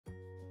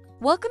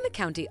Welcome to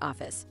County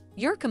Office,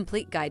 your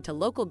complete guide to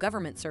local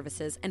government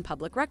services and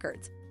public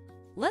records.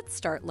 Let's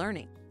start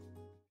learning.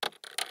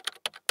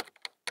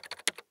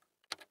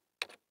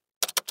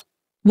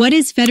 What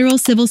is Federal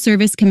Civil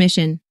Service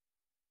Commission?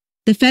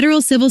 The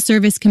Federal Civil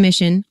Service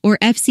Commission, or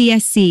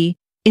FCSC,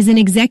 is an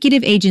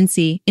executive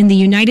agency in the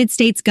United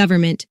States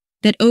government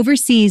that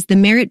oversees the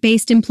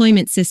merit-based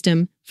employment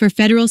system for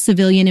federal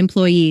civilian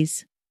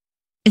employees.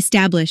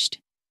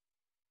 Established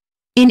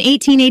in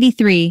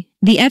 1883,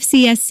 the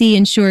FCSC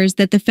ensures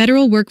that the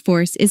federal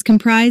workforce is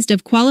comprised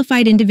of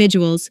qualified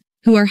individuals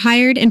who are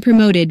hired and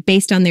promoted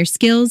based on their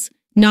skills,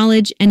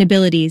 knowledge, and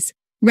abilities,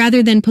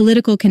 rather than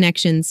political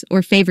connections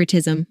or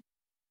favoritism.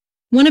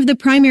 One of the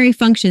primary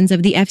functions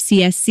of the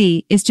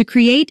FCSC is to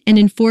create and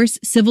enforce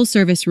civil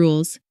service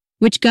rules,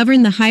 which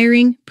govern the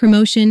hiring,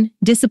 promotion,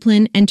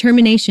 discipline, and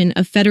termination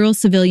of federal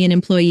civilian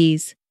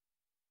employees.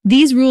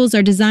 These rules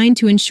are designed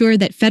to ensure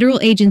that federal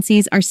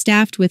agencies are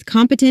staffed with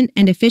competent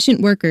and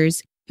efficient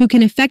workers who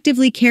can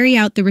effectively carry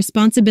out the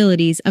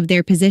responsibilities of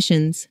their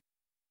positions.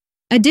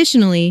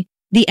 Additionally,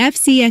 the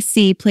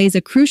FCSC plays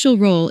a crucial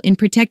role in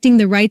protecting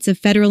the rights of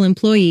federal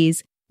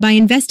employees by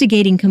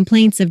investigating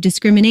complaints of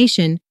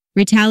discrimination,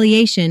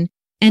 retaliation,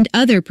 and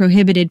other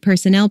prohibited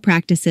personnel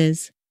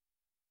practices.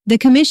 The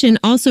Commission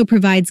also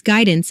provides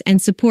guidance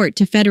and support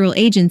to federal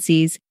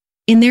agencies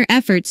in their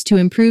efforts to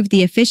improve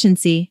the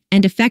efficiency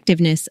and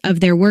effectiveness of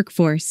their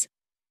workforce.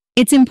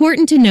 It's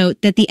important to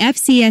note that the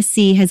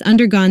FCSC has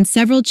undergone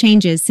several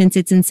changes since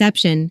its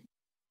inception.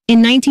 In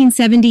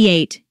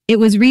 1978, it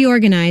was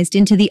reorganized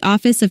into the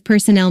Office of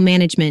Personnel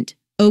Management,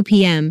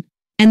 OPM,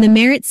 and the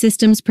Merit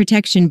Systems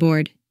Protection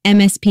Board,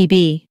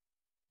 MSPB.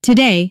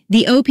 Today,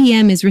 the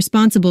OPM is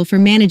responsible for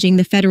managing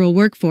the federal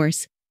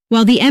workforce,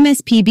 while the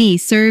MSPB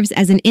serves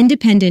as an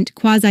independent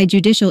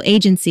quasi-judicial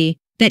agency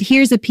that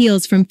hears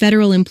appeals from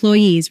federal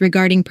employees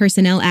regarding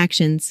personnel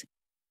actions.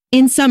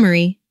 In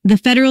summary, the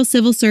Federal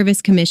Civil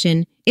Service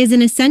Commission is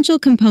an essential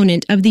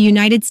component of the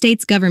United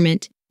States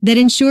government that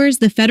ensures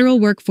the federal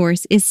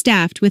workforce is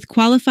staffed with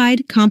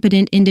qualified,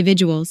 competent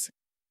individuals.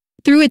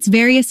 Through its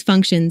various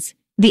functions,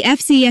 the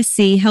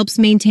FCSC helps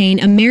maintain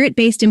a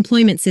merit-based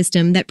employment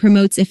system that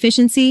promotes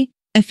efficiency,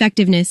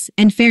 effectiveness,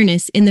 and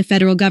fairness in the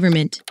federal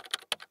government.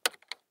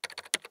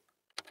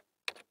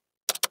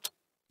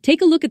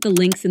 Take a look at the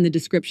links in the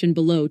description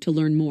below to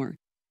learn more.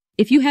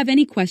 If you have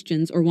any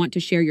questions or want to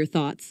share your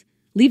thoughts,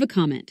 leave a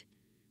comment.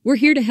 We're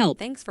here to help.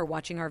 Thanks for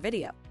watching our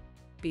video.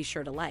 Be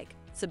sure to like,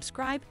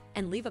 subscribe,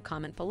 and leave a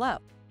comment below.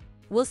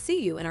 We'll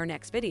see you in our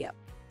next video.